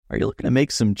Are you looking to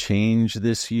make some change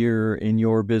this year in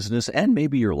your business and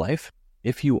maybe your life?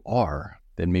 If you are,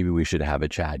 then maybe we should have a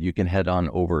chat. You can head on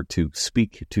over to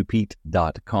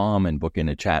speaktopete.com and book in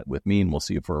a chat with me, and we'll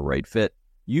see if we're a right fit.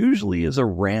 Usually is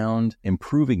around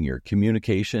improving your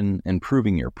communication,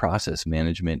 improving your process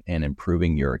management, and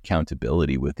improving your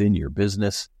accountability within your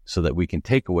business so that we can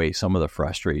take away some of the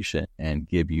frustration and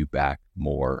give you back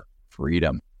more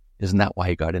freedom. Isn't that why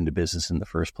you got into business in the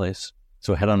first place?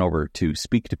 So head on over to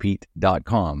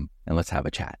speaktopete.com and let's have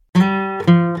a chat.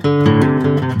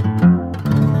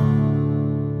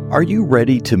 Are you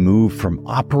ready to move from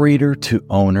operator to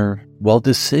owner? Well,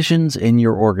 decisions in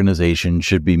your organization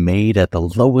should be made at the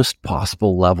lowest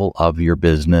possible level of your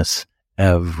business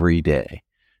every day.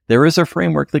 There is a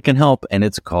framework that can help, and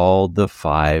it's called the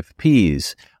 5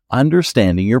 Ps.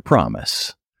 Understanding your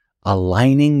promise,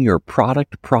 aligning your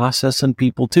product, process, and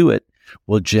people to it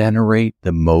will generate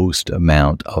the most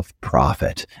amount of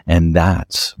profit. And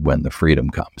that's when the freedom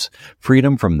comes.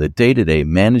 Freedom from the day-to-day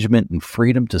management and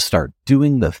freedom to start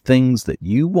doing the things that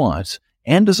you want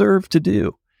and deserve to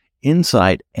do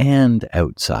inside and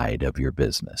outside of your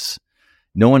business.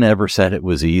 No one ever said it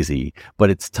was easy, but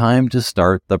it's time to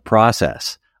start the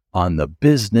process on the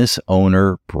Business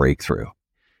Owner Breakthrough.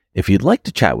 If you'd like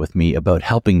to chat with me about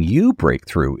helping you break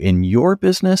through in your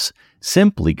business,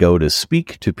 simply go to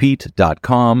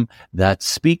speaktopete.com.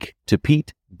 That's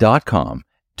speaktopete.com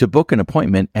to book an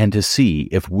appointment and to see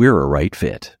if we're a right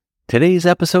fit. Today's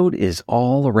episode is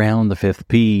all around the 5th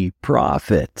P,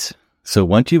 profit. So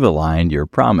once you've aligned your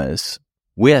promise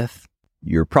with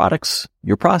your products,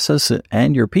 your process,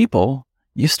 and your people,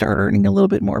 you start earning a little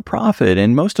bit more profit.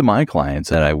 And most of my clients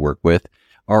that I work with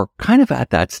are kind of at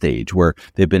that stage where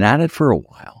they've been at it for a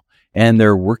while and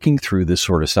they're working through this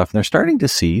sort of stuff and they're starting to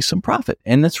see some profit,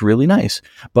 and that's really nice.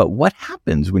 But what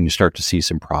happens when you start to see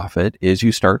some profit is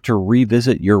you start to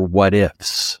revisit your what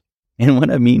ifs. And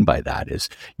what I mean by that is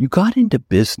you got into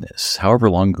business, however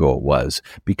long ago it was,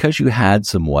 because you had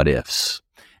some what ifs.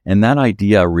 And that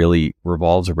idea really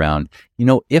revolves around,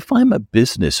 if I'm a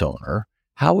business owner,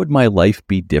 how would my life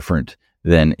be different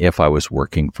than if I was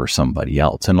working for somebody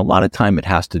else? And a lot of time it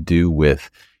has to do with,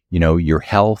 your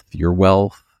health, your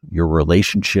wealth, your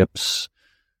relationships,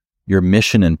 your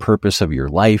mission and purpose of your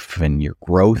life and your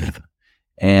growth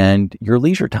and your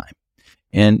leisure time.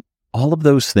 And all of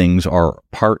those things are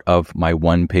part of my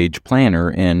one-page planner.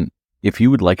 And if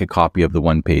you would like a copy of the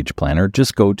one-page planner,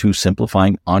 just go to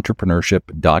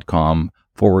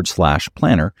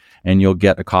simplifyingentrepreneurship.com/planner, and you'll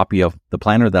get a copy of the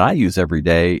planner that I use every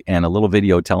day and a little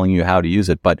video telling you how to use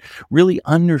it, but really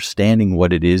understanding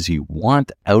what it is you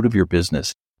want out of your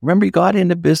business. Remember, you got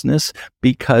into business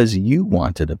because you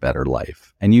wanted a better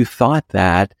life, and you thought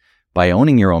that by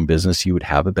owning your own business, you would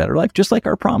have a better life, just like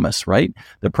our promise, right?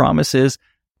 The promise is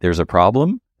there's a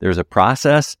problem, there's a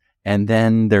process, and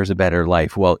then there's a better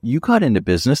life. Well, you got into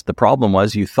business. The problem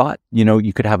was you thought,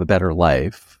 you could have a better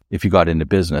life if you got into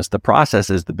business. The process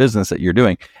is the business that you're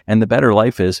doing. And the better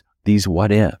life is these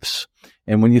what ifs.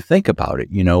 And when you think about it,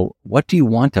 what do you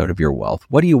want out of your wealth?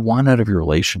 What do you want out of your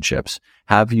relationships?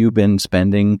 Have you been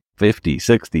spending 50,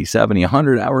 60, 70,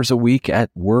 100 hours a week at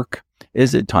work?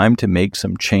 Is it time to make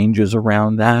some changes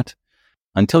around that?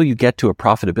 Until you get to a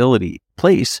profitability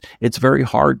place, it's very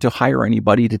hard to hire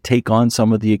anybody to take on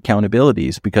some of the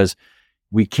accountabilities because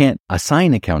we can't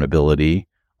assign accountability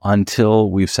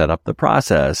until we've set up the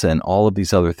process and all of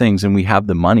these other things, and we have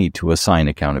the money to assign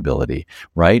accountability,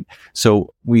 right?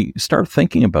 So we start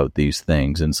thinking about these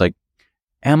things, and it's like,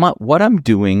 what I'm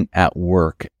doing at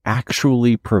work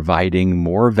actually providing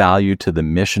more value to the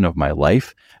mission of my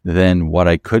life than what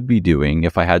I could be doing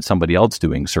if I had somebody else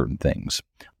doing certain things?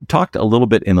 We talked a little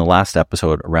bit in the last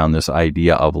episode around this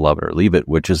idea of love it or leave it,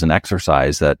 which is an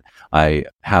exercise that I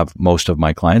have most of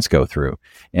my clients go through.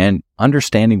 And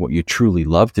understanding what you truly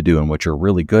love to do and what you're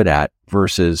really good at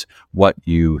versus what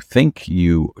you think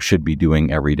you should be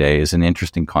doing every day is an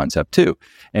interesting concept too.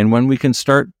 And when we can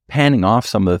start panning off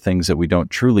some of the things that we don't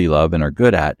truly love and are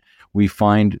good at, we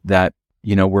find that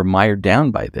we're mired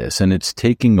down by this, and it's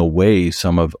taking away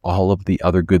some of all of the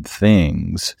other good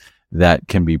things that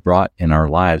can be brought in our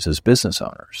lives as business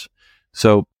owners.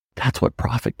 So that's what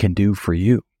profit can do for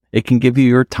you. It can give you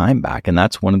your time back. And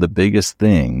that's one of the biggest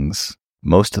things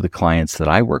most of the clients that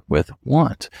I work with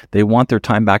want. They want their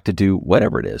time back to do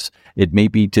whatever it is. It may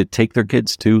be to take their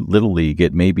kids to Little League.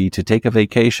 It may be to take a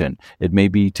vacation. It may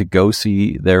be to go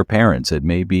see their parents. It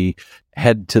may be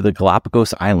head to the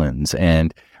Galapagos Islands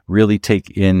and really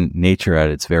take in nature at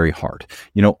its very heart.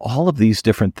 All of these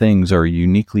different things are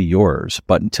uniquely yours,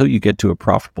 but until you get to a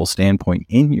profitable standpoint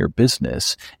in your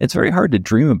business, it's very hard to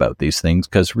dream about these things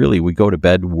because really we go to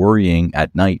bed worrying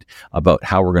at night about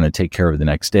how we're going to take care of the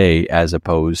next day as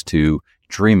opposed to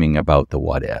dreaming about the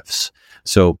what ifs.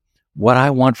 So what I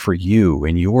want for you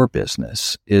in your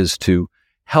business is to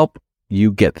help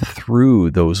you get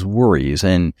through those worries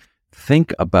and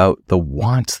think about the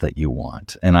wants that you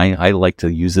want. And I like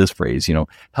to use this phrase,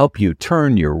 help you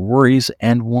turn your worries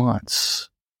and wants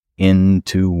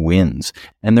into wins.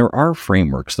 And there are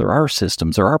frameworks, there are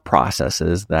systems, there are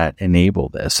processes that enable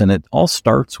this. And it all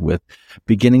starts with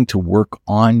beginning to work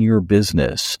on your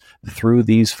business through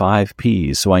these 5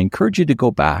 Ps. So I encourage you to go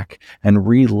back and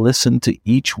re-listen to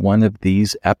each one of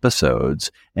these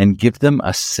episodes and give them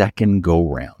a second go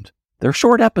round. They're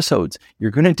short episodes. You're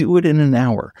going to do it in an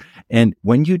hour. And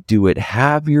when you do it,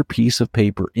 have your piece of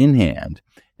paper in hand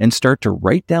and start to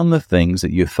write down the things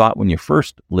that you thought when you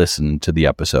first listened to the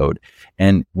episode.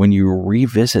 And when you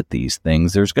revisit these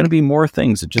things, there's going to be more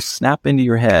things that just snap into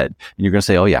your head. And you're going to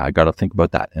say, oh yeah, I got to think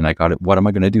about that. And I got it. What am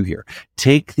I going to do here?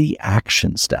 Take the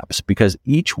action steps, because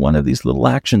each one of these little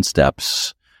action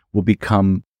steps will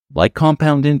become like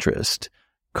compounded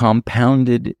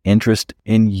interest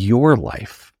in your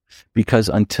life. Because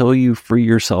until you free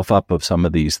yourself up of some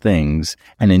of these things,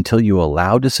 and until you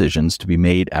allow decisions to be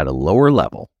made at a lower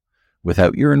level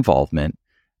without your involvement,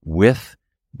 with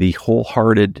the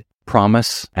wholehearted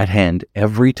promise at hand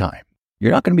every time,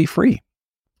 you're not going to be free.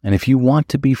 And if you want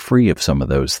to be free of some of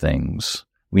those things,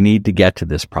 we need to get to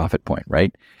this profit point,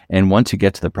 right? And once you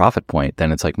get to the profit point,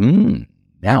 then it's like,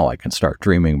 now I can start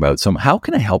dreaming about how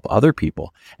can I help other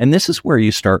people? And this is where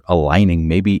you start aligning,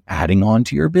 maybe adding on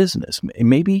to your business.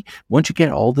 Maybe once you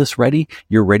get all this ready,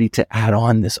 you're ready to add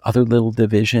on this other little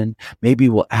division. Maybe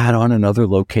we'll add on another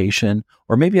location,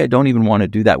 or maybe I don't even want to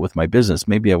do that with my business.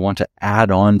 Maybe I want to add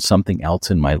on something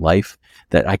else in my life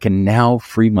that I can now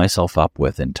free myself up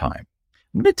with in time.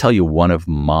 I'm going to tell you one of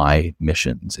my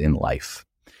missions in life.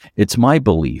 It's my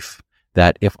belief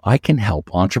that if I can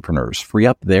help entrepreneurs free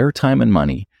up their time and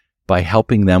money by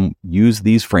helping them use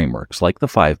these frameworks like the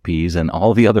 5 Ps and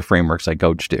all the other frameworks I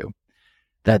coach to,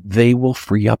 that they will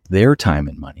free up their time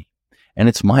and money. And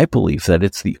it's my belief that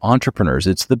it's the entrepreneurs,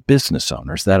 it's the business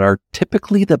owners that are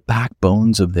typically the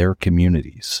backbones of their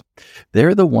communities.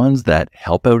 They're the ones that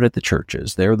help out at the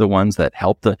churches. They're the ones that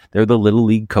they're the little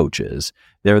league coaches.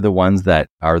 They're the ones that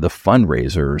are the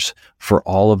fundraisers for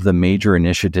all of the major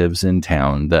initiatives in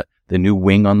town, the new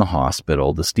wing on the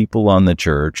hospital, the steeple on the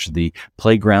church, the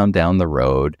playground down the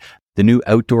road, the new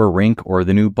outdoor rink, or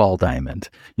the new ball diamond.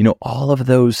 All of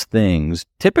those things.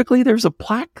 Typically, there's a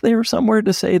plaque there somewhere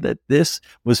to say that this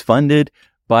was funded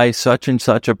by such and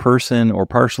such a person or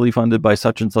partially funded by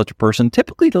such and such a person.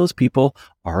 Typically, those people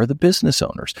are the business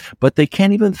owners, but they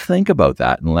can't even think about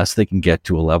that unless they can get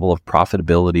to a level of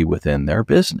profitability within their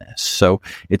business. So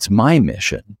it's my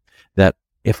mission that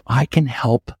if I can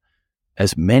help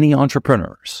as many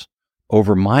entrepreneurs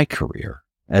over my career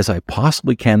as I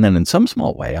possibly can, then in some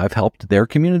small way, I've helped their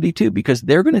community too, because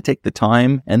they're going to take the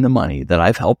time and the money that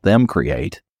I've helped them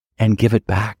create and give it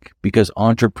back, because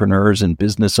entrepreneurs and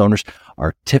business owners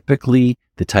are typically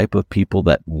the type of people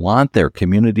that want their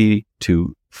community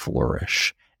to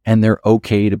flourish, and they're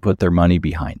okay to put their money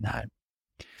behind that.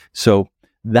 So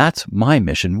that's my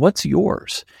mission. What's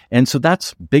yours? And so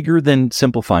that's bigger than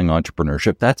Simplifying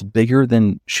Entrepreneurship. That's bigger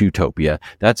than Shootopia.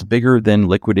 That's bigger than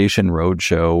Liquidation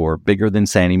Roadshow, or bigger than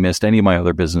Sandy Mist, any of my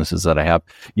other businesses that I have.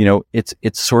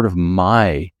 It's sort of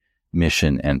my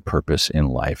mission and purpose in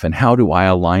life. And how do I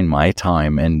align my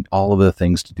time and all of the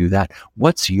things to do that?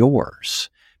 What's yours?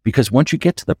 Because once you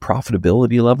get to the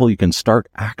profitability level, you can start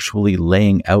actually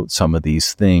laying out some of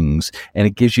these things, and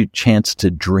it gives you a chance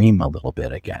to dream a little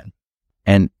bit again.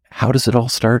 And how does it all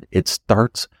start? It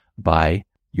starts by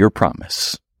your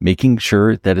promise, making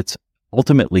sure that it's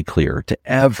ultimately clear to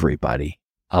everybody,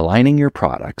 aligning your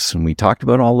products. And we talked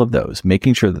about all of those,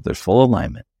 making sure that there's full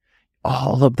alignment,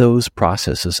 all of those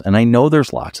processes. And I know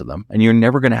there's lots of them, and you're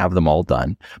never going to have them all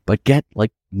done, but get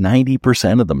like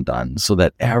 90% of them done so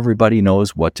that everybody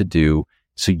knows what to do,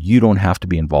 so you don't have to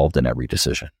be involved in every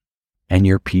decision. And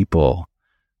your people,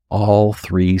 all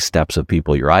 3 steps of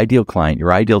people, your ideal client,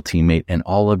 your ideal teammate, and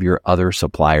all of your other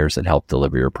suppliers that help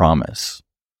deliver your promise.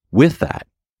 With that,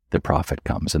 the profit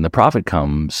comes, and the profit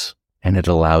comes and it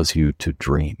allows you to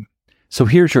dream. So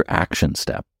here's your action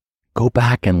step. Go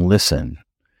back and listen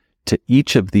to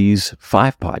each of these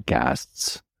 5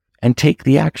 podcasts and take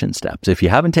the action steps. If you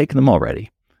haven't taken them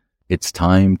already, It's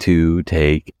time to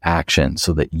take action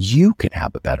so that you can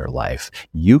have a better life.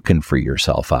 You can free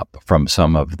yourself up from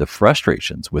some of the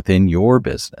frustrations within your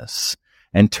business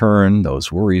and turn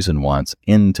those worries and wants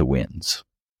into wins.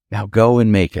 Now go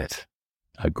and make it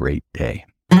a great day.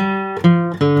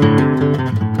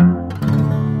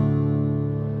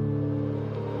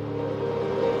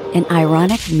 An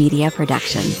Ironic Media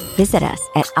production. Visit us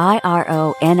at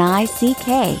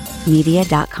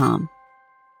ironickmedia.com.